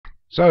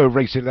So,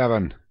 race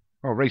 11,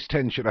 or race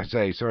 10 should I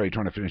say, sorry,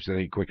 trying to finish the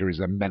day quicker,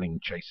 is a Melling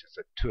chase. It's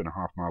a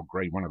 2.5 mile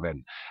grade 1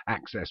 event.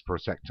 Access per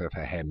sector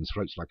for Hems,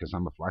 Floats Like a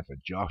Summer Fly for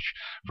Josh,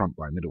 Front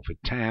by Middle for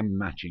Tam,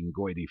 Matching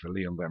Goidy for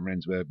Leon Van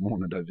Rensburg,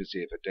 Morland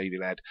Overseer for Davy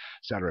Lad,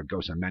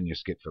 Saragossa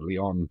Manuscript for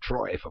Leon,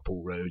 Troy for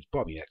Paul Rhodes,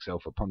 Bobby XL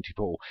for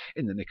Pontypool,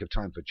 In the Nick of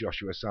Time for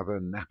Joshua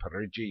Southern,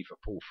 Naparigi for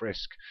Paul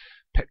Frisk,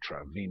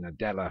 Petra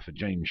Vinadella for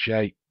James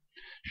Shea,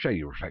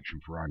 Shady Reflection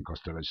for Ryan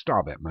Costello,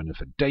 Starbet Mona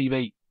for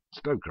Davy,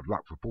 Stoke of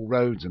Luck for Paul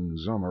Rhodes, and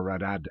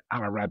Zomaradad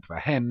Alarab for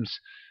Hems.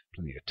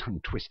 Plenty of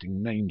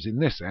tongue-twisting names in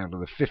this out of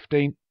the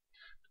 15.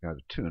 To go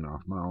the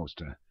 2.5 miles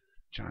to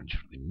challenge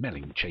for the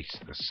Melling chase.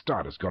 The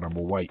starter's got him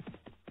away.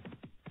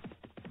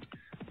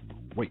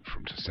 We'll wait for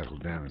him to settle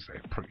down as they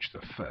approach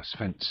the first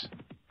fence.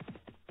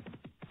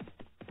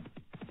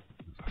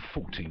 There's a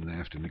 14 they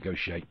have to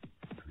negotiate.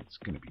 And it's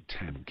going to be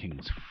Tam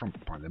King's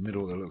Front by the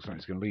middle that looks like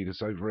it's going to lead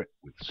us over it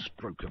with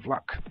Stroke of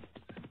Luck.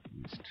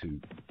 These two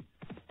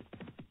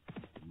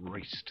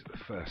race to the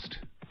first.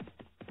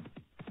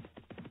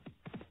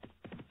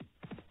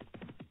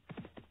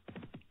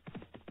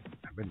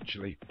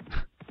 Eventually,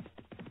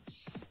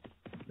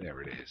 there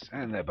it is,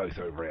 and they're both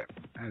over it,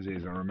 as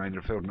is the remainder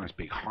of the field. Nice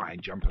big high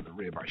jump at the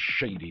rear by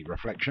Shady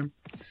Reflection,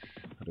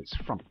 but it's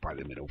Front by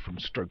the middle from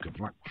Stroke of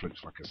Luck,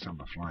 Floats Like a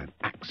Summer Fly, and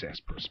Access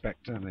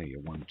Prospector. There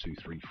you go, 1, 2,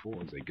 3, 4.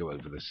 As they go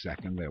over the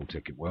second, they'll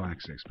take it well.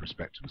 Access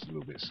Prospector was a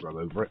little bit slow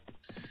over it.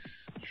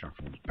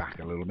 Shuffles back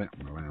a little bit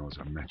and allows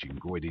a Matching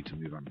Goidy to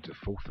move up to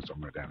fourth as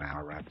Omradan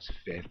Alarab's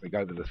fifth. They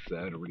go to the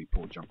third, a really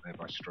poor jump there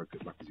by Stroke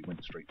of Luck as he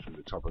went straight through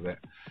the top of it.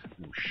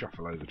 They'll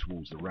shuffle over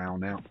towards the rail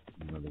now.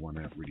 Another one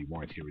out really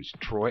wide here is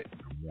Troy,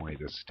 and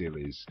wider still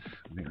is,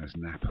 I think that's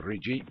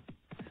Naparigi.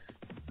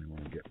 They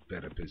want to get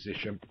better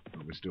position,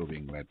 but we're still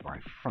being led by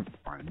Front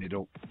by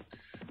middle.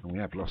 And we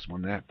have lost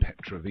one there.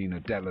 Petravina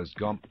Della's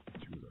gone.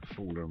 She was a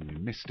faller and we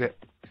missed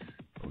it.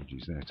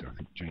 Apologies there to, I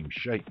think, James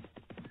Shea.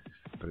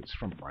 But it's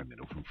Front by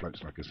middle from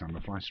Floats Like a Summer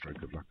Fly,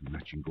 Stroke of Luck and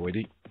Matching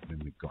Goidy.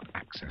 Then we've got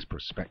Access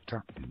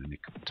Prospector, In the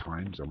Nick of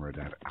Time,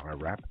 Zomaradad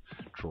Alarab,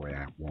 Troy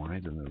out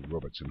wide, and the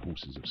Robertson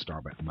horses of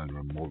Starbat Mona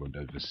and Morland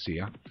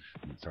Overseer.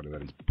 And outside of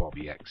that is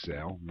Bobby XL.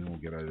 And then we'll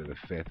get over the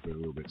fifth, but a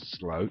little bit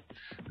slow.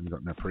 And we've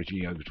got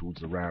Naprigi over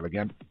towards the rail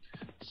again.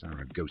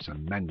 Saragossa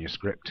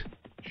Manuscript,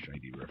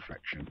 Shady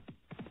Reflection.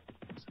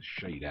 It's a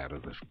shade out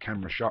of the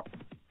camera shot.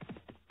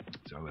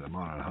 So with 1.5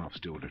 miles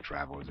still to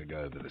travel as they go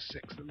over the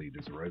sixth, the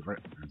leaders are over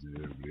it, as is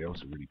everybody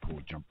else. A really poor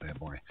jump there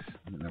by,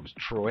 I think that was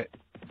Troy.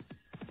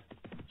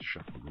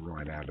 Shuffled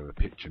right out of the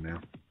picture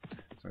now.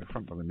 So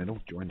Front by the middle,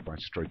 joined by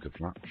Stroke of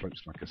Luck,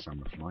 Floats Like a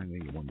Summer Fly. There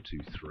you 1, 2,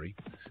 3.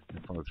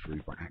 Then followed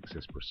through by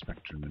Access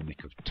Prospector in the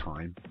Nick of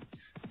Time.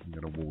 We've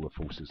got a wall of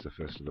horses, the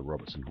first of the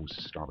Robertson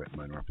horses, Starbet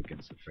Mona up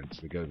against the fence.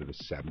 They go over the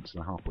seventh, so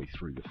they're halfway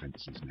through the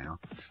fences now.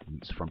 And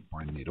it's Front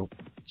by middle,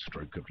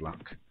 Stroke of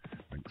Luck.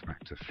 Links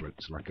back to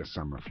Floats Like a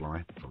Summer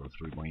Fly, followed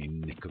through by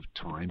In Nick of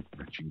Time,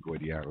 Matching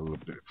Goidy out a little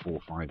bit, 4,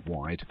 5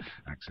 wide.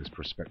 Access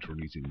Prospector on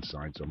his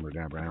inside,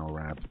 Zomaradab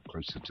Alarab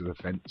closer to the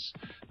fence,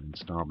 and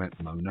Starbet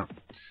Mona.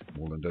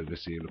 Morland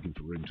Overseer looking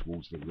for room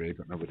towards the rear,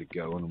 got nowhere to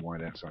go on, and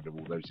wide outside of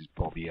all those is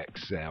Bobby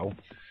XL.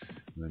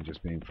 And then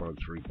just being followed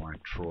through by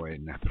Troy,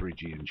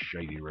 Naprigi and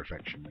Shady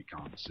Reflection we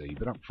can't see.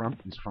 But up front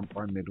is Front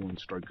by middle and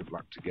Stroke of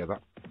Luck together.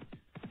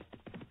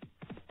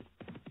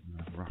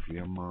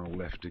 Roughly 1 mile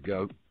left to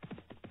go.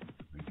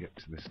 Get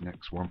to this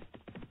next one,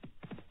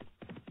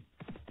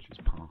 which is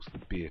past the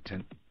beer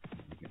tent.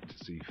 We get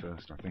to see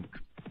first, I think.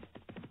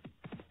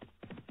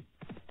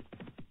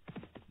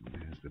 And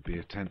there's the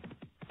beer tent.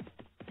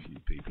 A few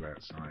people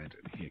outside,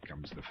 and here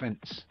comes the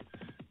fence.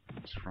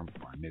 It's Front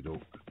by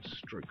middle,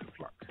 Stroke of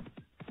Luck.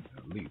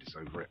 Lead us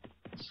over it.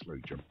 Slow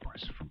jump by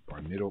Front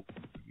by middle.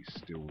 He's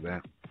still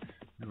there.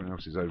 Everyone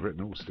else is over it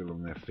and all still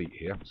on their feet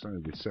here.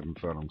 So with 7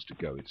 furlongs to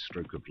go, it's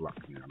Stroke of Luck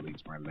now.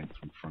 Leads by a length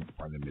from Front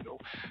by the middle.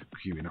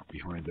 Queuing up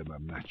behind them, a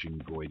Matching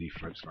Goidy,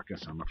 Floats Like a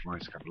Summer Fly.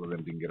 A couple of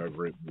them didn't get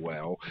over it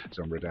well.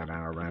 Zomaradad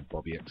Alarab,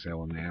 Bobby XL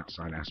on the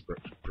outside.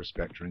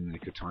 Prospector in the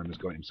Nick of Time has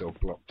got himself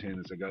blocked in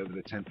as they go over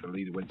the 10th. The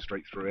leader went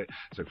straight through it.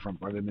 So Front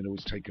by the middle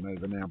is taken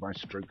over now by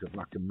Stroke of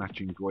Luck and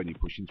Matching Goidy,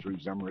 pushing through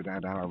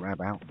Zomaradad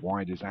Alarab out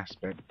wide as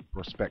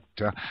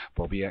Prospector.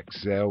 Bobby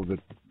XL, the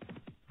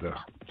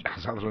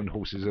Sutherland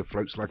horses are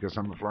Floats Like a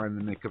Summer Fly in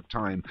the Nick of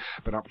Time,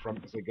 but up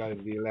front as they go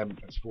to the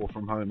 11th, that's 4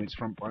 from home. It's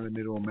Front by the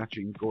middle,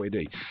 Matching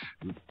Goidy,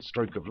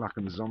 Stroke of Luck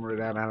and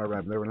Zomaradad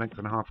Alarab. They're a length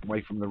and a half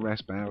away from the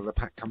rest, but out of the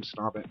pack comes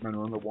Starbet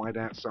Mona on the wide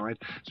outside.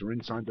 So we're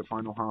inside the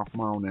final half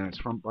mile now. It's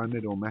Front by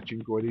middle,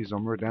 Matching Goidy,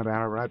 Zomaradad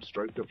Alarab,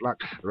 Stroke of Luck.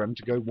 They're having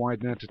to go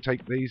wide now to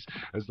take these,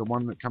 as the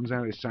one that comes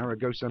out is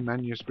Saragossa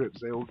Manuscripts.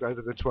 They all go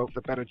to the 12th.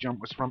 The better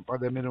jump was Front by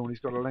the middle, and he's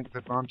got a length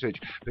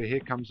advantage. But here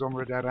comes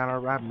Zomaradad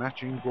Alarab,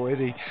 Matching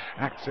Goidy,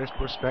 Access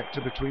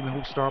Prospector between the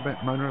horse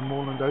Starbet Mona and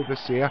Moreland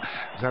Overseer.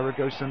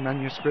 Zaragoza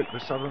Manuscript, the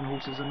southern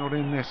horses are not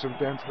in there, so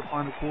down to the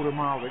final quarter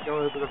mile. They go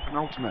over the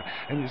penultimate,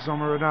 and it's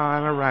Zomarada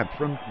Al Arab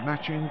from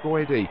Machin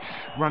Goidi.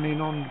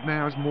 Running on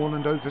now is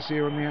Moreland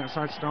Overseer on the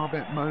outside,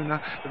 Starbet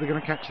Mona, but they're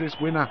going to catch this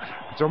winner.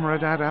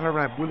 Zomaradad Al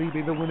Arab, will he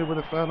be the winner with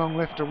a furlong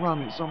left to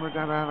run? It's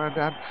Zomaradad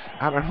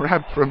Al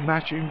Arab from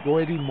Machin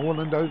Goidi,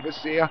 Moreland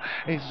Overseer.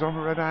 It's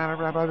Zomaradad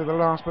Al Arab over the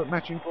last, but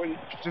Machin Goidi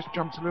just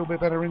jumps a little bit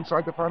better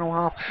inside the final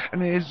half,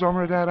 and it is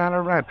Zomaradad Al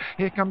Arab.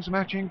 Here comes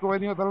Machin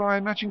Goidi at the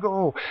line. Machin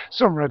Goidi, oh,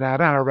 Zomaradad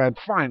Al Arab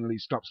finally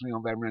stops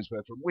Leon Van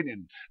Rensburg from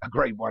winning a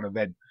Grade 1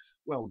 event.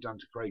 Well done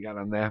to Craig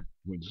Allen there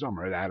with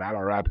Zomaradad Al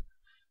Arab,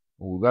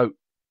 although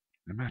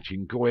the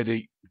Machin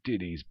Goidi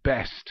did his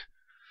best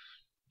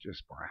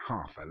just by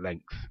half a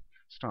length.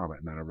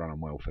 Starbet Manor running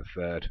well for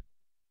third.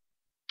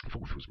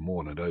 Fourth was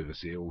Moreland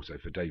Overseer, also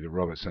for David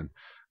Robertson.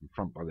 In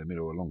front by the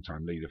middle, a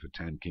long-time leader for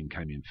Tan King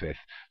came in fifth.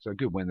 So a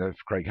good win there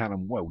for Craig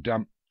Allen. Well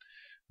done.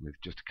 With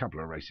just a couple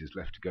of races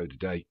left to go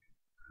today.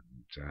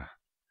 And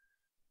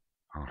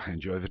I'll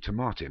hand you over to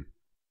Martin.